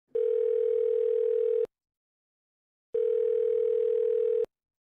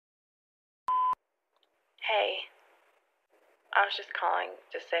I was just calling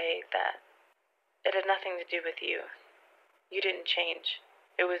to say that it had nothing to do with you. You didn't change.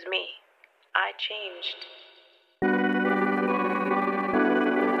 It was me. I changed.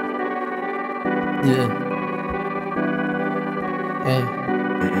 Yeah. Hey.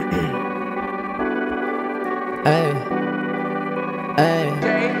 Hey. Hey.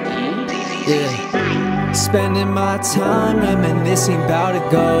 Yeah. Spending my time reminiscing about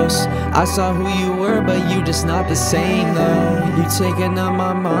a ghost. I saw who you were, but you just not the same though. You taking up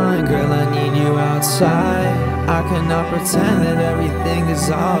my mind, girl, I need you outside. I cannot pretend that everything is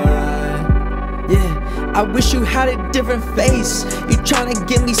alright. Yeah, I wish you had a different face. You tryna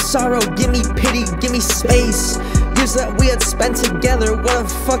give me sorrow, give me pity, give me space. Years that we had spent together, what a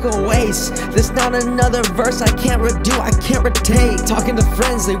fucking waste. There's not another verse I can't redo, I can't retake. Talking to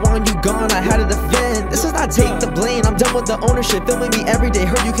friends, they want you gone, I had to defend. This is not take the blame, I'm done with the ownership. Filming me every day,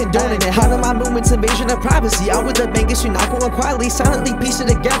 heard you condone it. How do my movements, invasion of privacy? Out with the Vegas, you not going quietly, silently piece it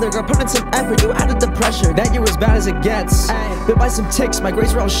together. Girl, put in some effort, you added the pressure. That year was bad as it gets. Bit by some ticks, my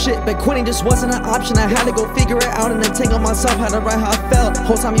grades were all shit, but quitting just wasn't an option. I had to go figure it out and then take on myself, had to write how I felt.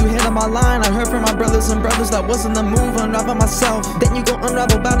 Whole time you hit on my line, I heard from my brothers and brothers that wasn't the move, unravel myself. Then you go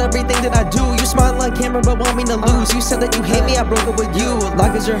unravel about everything that I do. You smile on camera but want me to lose. You said that you hate me, I broke up with you.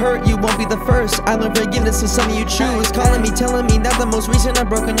 Like as you're hurt, you won't be the first. I learned forgiveness is something you choose. Calling me, telling me that the most recent I've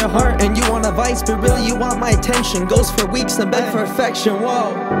broken your heart. And you want advice, but really you want my attention. Goes for weeks and beg for affection,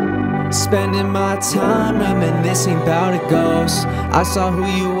 whoa. Spending my time reminiscing about a ghost. I saw who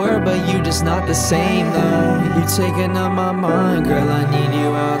you were, but you just not the same though. You taking up my mind, girl, I need you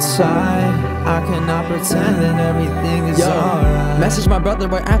outside. I cannot pretend that everything is alright. Message my brother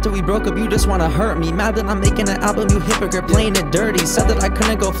right after we broke up, you just wanna hurt me. Mad that I'm making an album, you hypocrite, playing it dirty. Said that I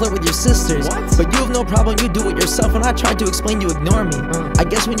couldn't go flirt with your sisters, but you have no problem, you do it yourself. When I tried to explain, you ignore me. I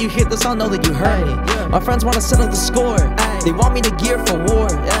guess when you hear this, I'll know that you hurt me. My friends wanna settle the score, they want me to gear for war,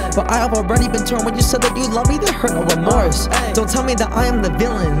 but I have already been torn. When you said that you love me, there hurt no remorse. Don't tell me that I am the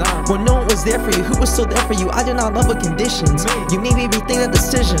villain when no one was there for you. Who was still there for you? I did not love with conditions. You made me rethink that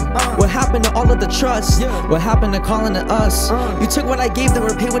decision. What happened to all of the trust? What happened to calling to us? You took what I gave, they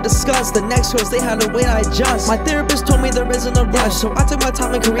were paid with disgust. The next choice, they had to wait, I adjust. My therapist told me there isn't a rush, so I took my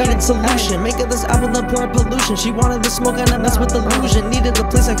time and created solution. Making this album the pure pollution. She wanted the smoke and I messed with illusion. Needed a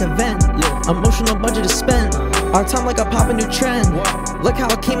place I could vent. Emotional budget is spent. Our time like a pop a new trend. Look how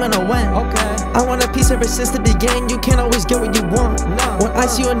it came and it went. I want a piece ever since the beginning. You can't always get what you want. When I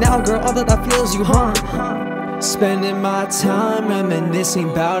see you now, girl, all that I feel is you haunt. Spending my time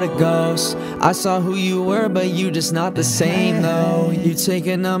reminiscing about a ghost. I saw who you were, but you just not the same though. You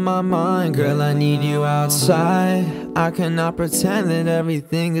taking up my mind, girl, I need you outside. I cannot pretend that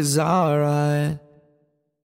everything is alright.